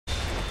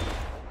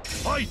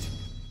Fight!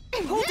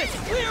 Hold it!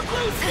 Clear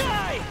blue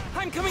sky!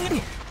 I'm coming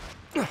in!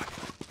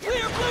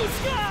 Clear blue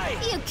sky!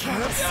 You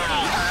can't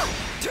escape!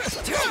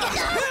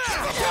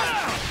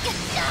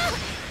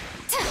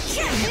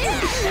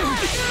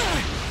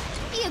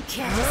 You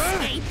can't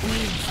escape me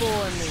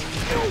for me!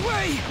 No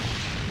way!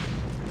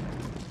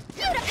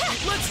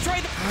 Let's try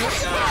the...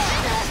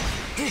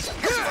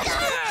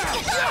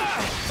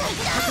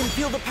 I can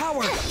feel the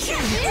power! You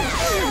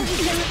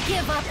can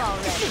give up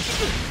already!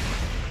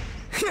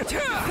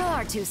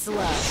 Far too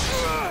slow!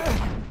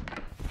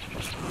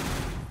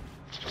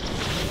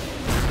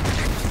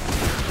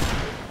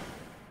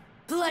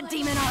 Blood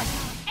Demon on!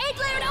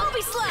 8-layered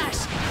Obi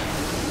Slash!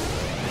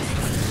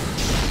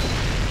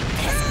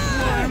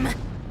 Worm!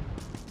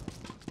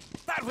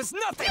 That was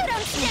nothing! You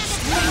don't stand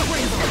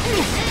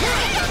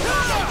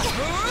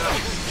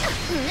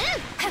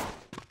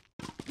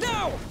a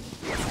No!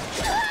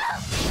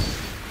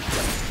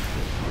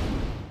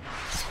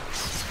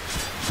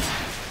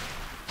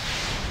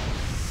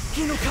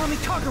 Hinokami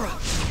Kagura!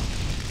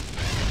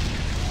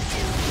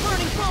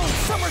 Burning Bone,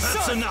 Summer Sun!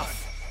 That's enough!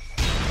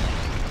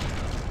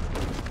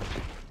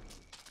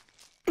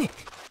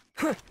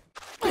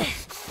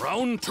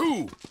 Round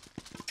 2!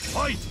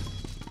 Fight!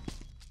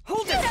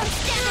 Hold it! You don't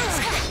stand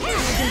I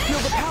can feel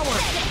the power!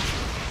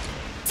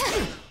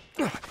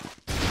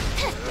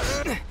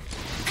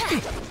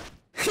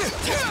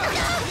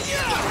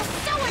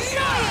 So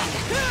annoying!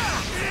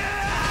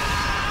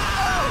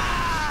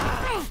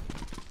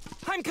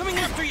 I'm coming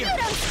after you! You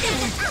don't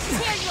stand it! I'll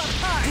tear you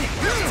apart!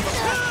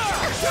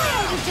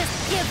 You just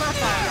give up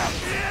already!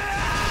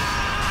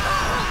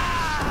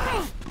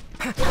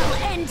 I'll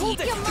end you!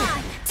 You're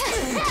mine!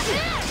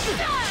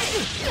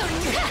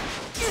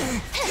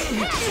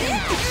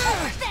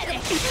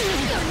 Pathetic!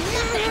 You're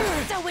nothing!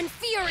 So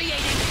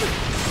infuriating!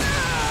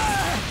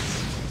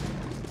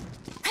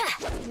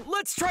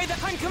 Let's try that!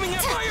 I'm coming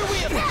at Fire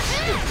Wheel!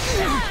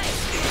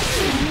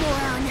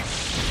 Moron!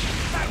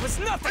 That was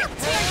nothing!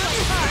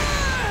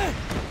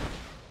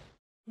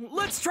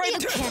 Let's try You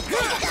the... can't...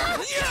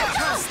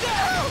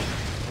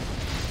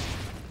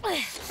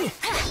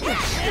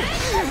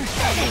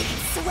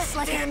 Sweat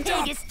like a Stand pig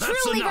up. is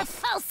That's truly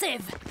enough.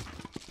 repulsive!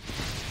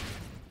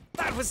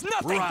 That was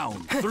nothing!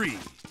 Round 3!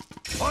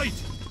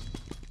 Fight!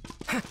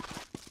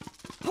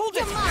 Hold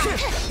it!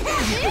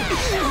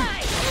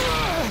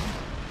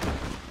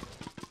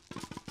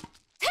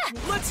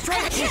 Let's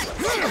try it!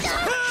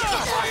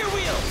 Fire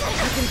Wheel!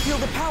 I can feel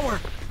the power!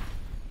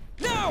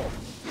 Now!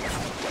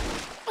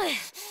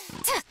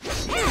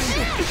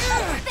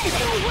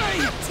 No way!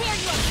 Tear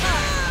you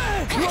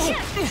apart!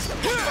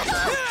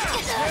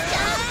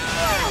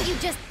 You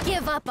just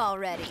give up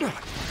already!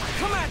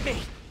 Come at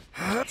me!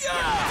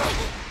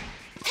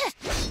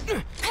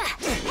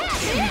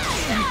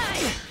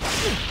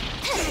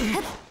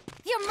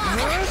 Your mom!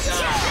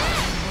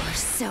 You're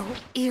so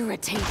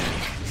irritating.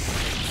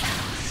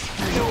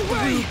 No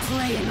way!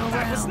 Playing around.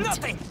 That was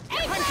nothing!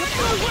 I'm no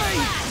way!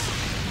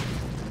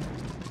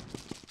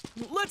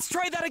 Let's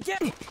try that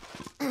again!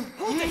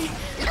 Hold it!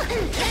 I'm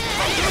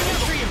coming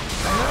after you!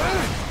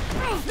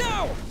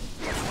 Now!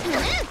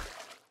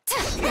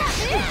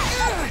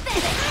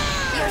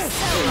 You're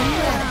so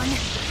moron!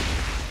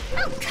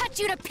 I'll cut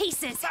you to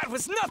pieces! That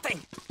was nothing!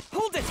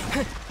 Hold it!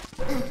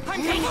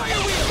 I'm the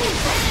Fire Wheel!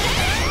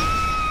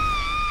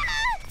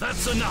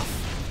 That's enough!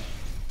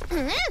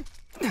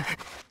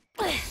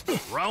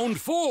 Round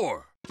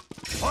 4!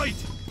 Fight!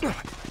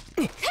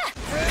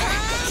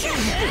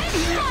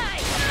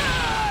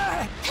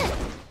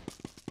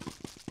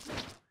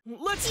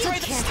 Let's You try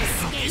can't this!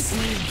 escape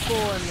me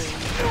for me!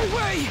 No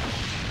way!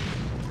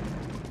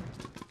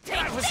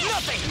 That was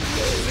nothing!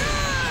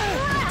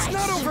 It's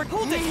not over!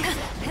 Hold it!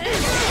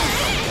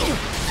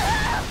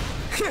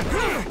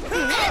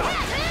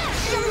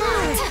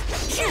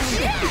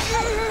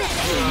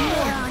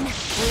 Moron!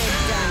 We're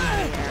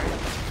done here.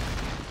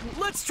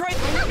 Let's try...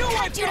 No,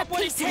 I've got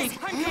what it takes!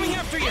 I'm coming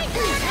after you!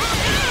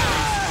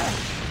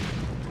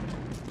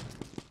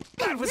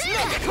 That was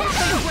nothing!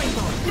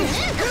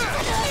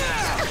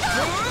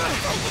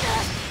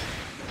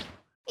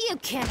 You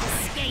can't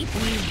escape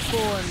me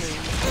for me.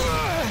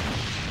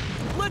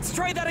 Let's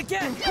try that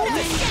again! Hold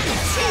it!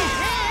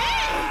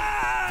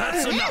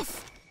 That's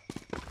enough!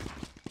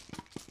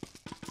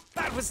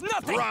 That was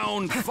nothing!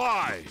 Round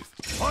 5!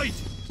 Fight!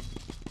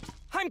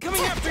 I'm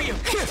coming after you!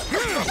 Here you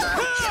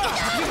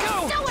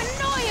go! So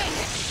annoying!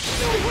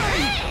 No way!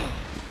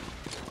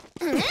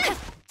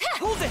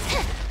 Hold it!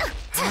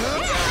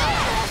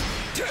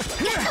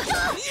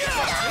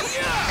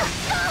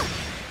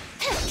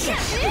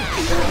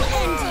 I'll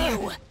end you!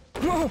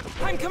 Whoa,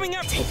 I'm coming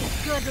after you!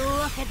 Good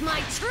look at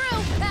my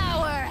true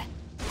power!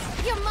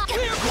 You're my... I can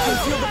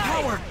feel the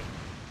power!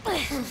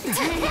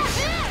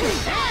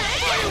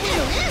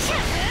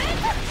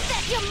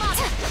 You're my...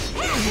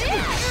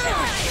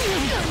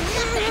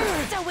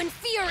 You're so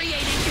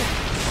infuriating!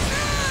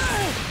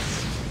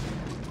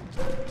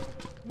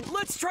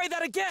 Let's try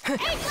that again!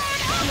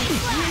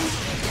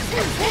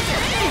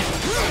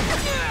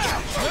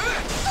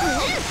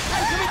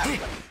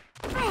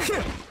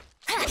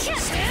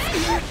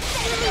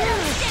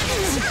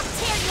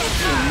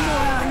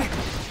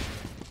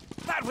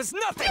 is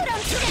nothing! You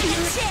don't stand a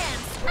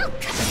chance! I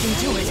can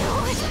do it!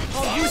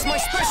 I'll use my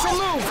special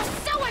move!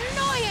 So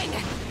annoying!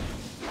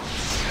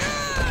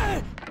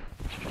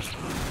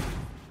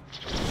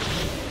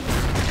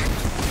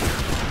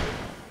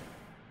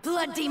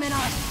 Blood Demon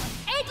Art!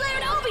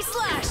 8-layered Obi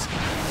Slash!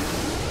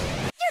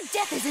 Your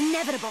death is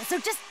inevitable, so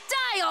just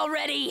die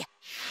already!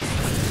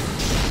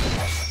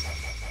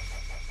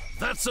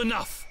 That's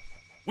enough!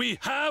 We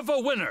have a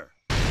winner!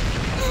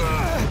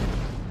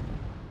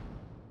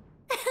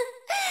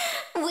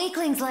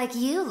 Weaklings like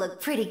you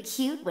look pretty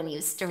cute when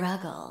you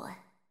struggle.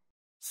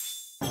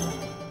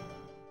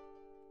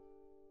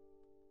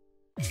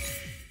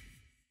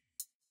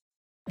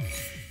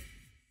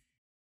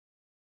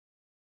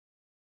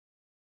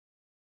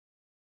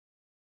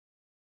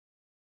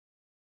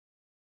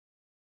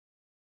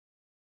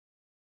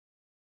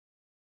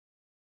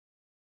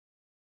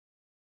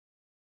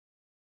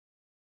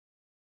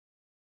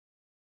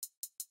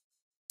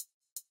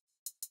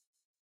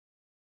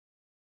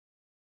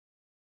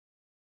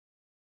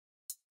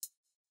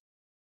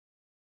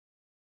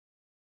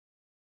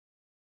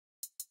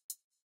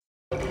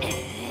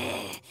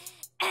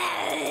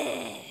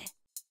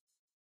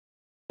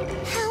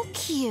 How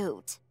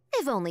cute.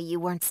 If only you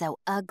weren't so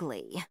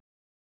ugly.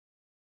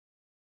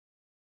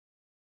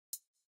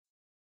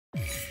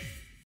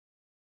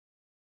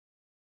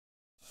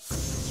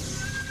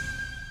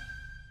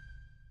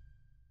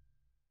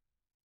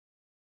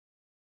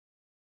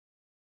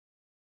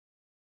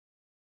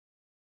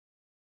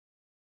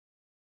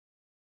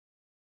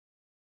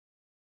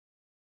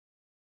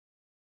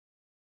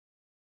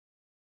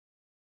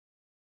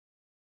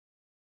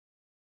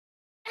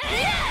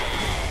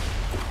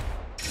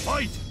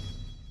 Fight!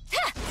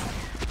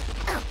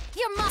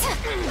 Your mom!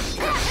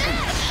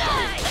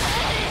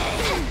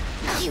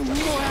 You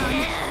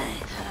moron!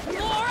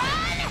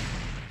 Moron!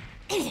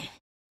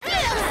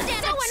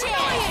 So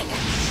annoying!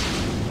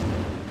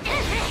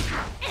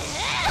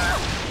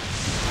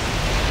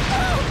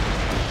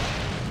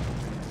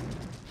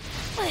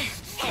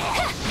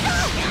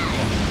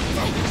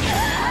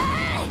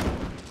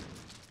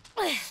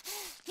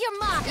 Your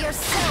mom! You're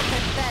so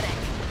pathetic!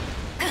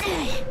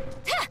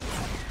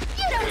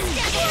 You don't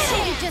stand a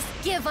chance! You just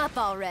give up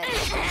already!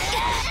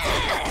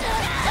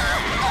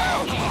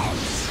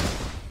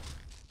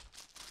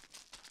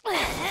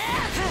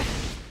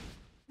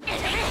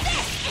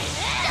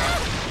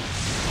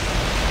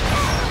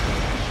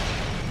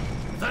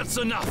 That's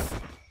enough!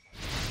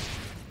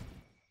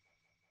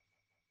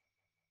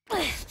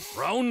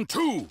 Round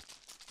 2!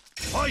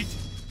 Fight!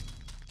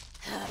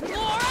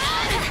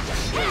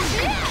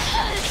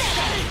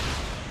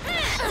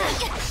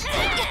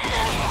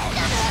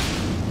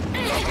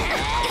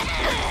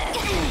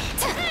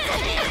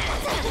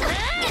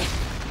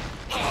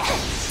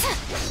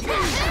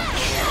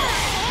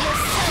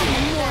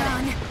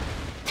 Moron!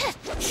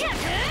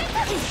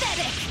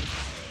 Pathetic!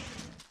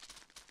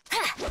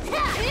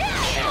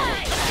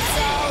 It's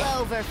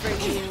all over for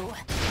you.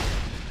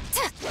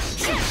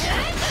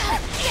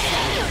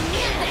 Your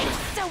new thing's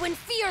so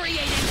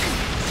infuriating!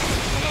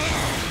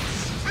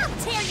 I'll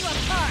tear you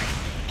apart!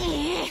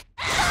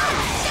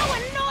 So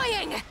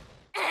annoying!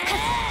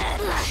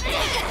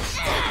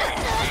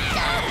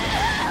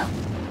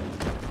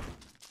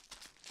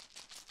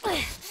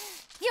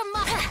 Your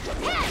mom!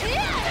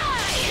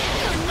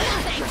 You're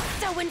nothing!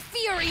 So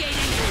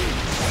infuriating!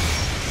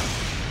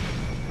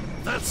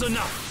 That's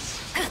enough!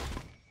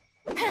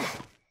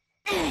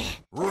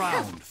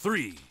 Round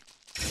 3!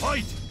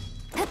 Fight!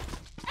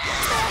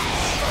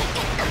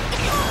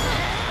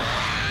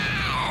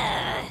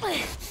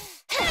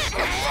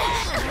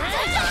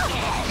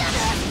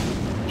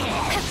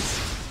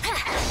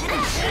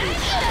 Don't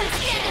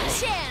stand a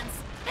chance!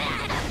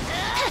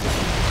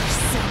 You're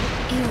so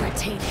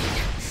irritating.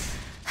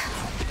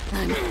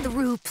 I'm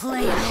through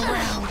playing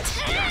around.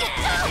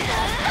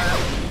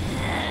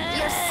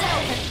 You're so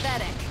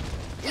pathetic.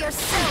 You're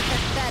so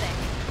pathetic.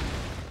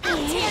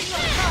 I'll tear you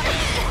apart.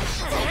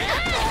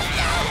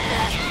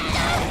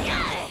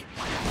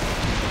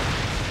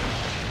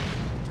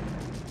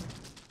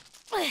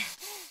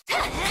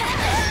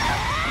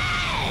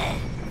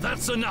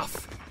 That's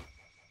enough!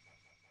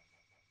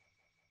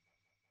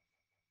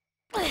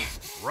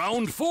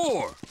 Round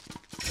 4!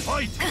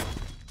 Fight!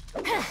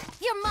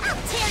 Your mom!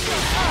 I'll tear you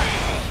apart.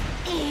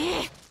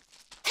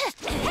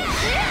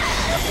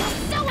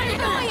 So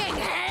annoying!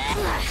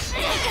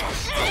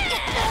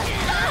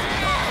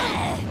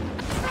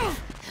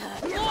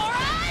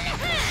 Moron!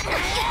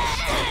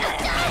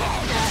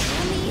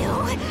 Damn you!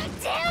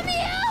 Damn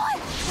you!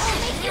 I'll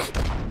make you...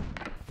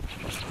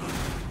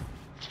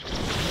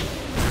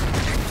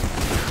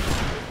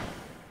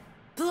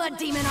 Blood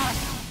Demon Art!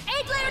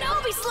 8-layered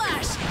Obi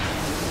Slash!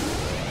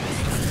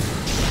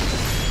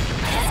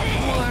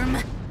 Warm.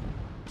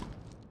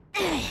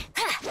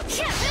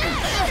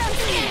 Don't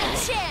stand a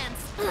chance!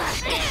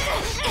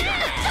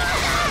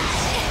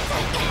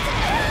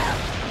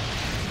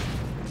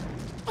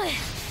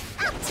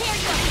 I'll tear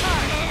you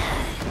apart!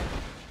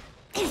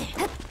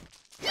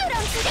 You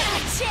don't stand a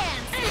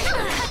chance!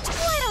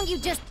 Why don't you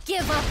just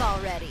give up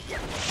already?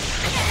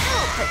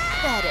 How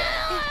pathetic.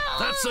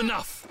 That's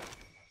enough!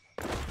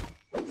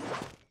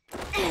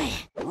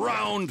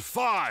 Round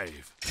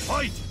 5,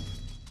 fight!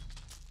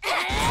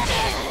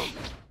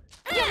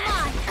 You're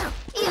mine!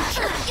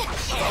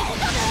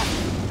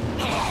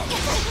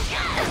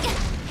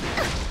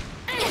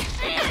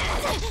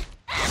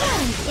 What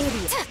an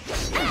idiot!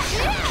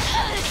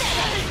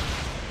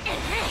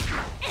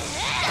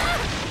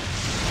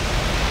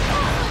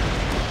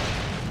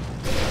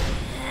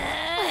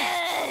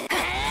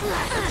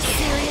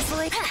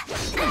 Seriously?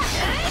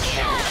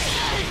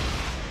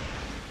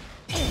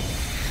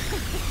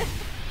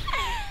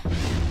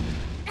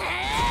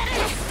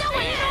 It's so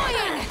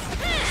annoying!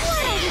 Why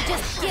don't you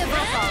just give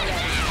up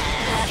already?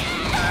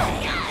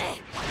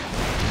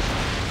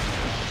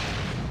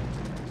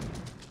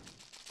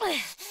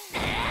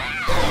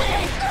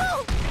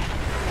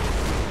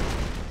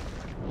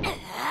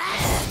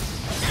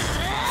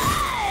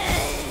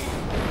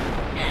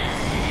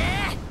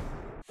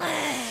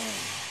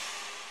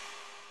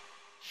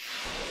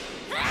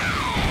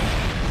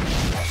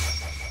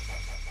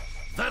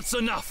 That's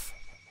enough!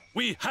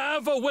 We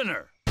have a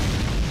winner!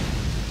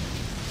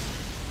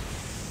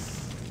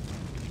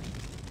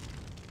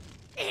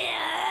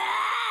 Yeah.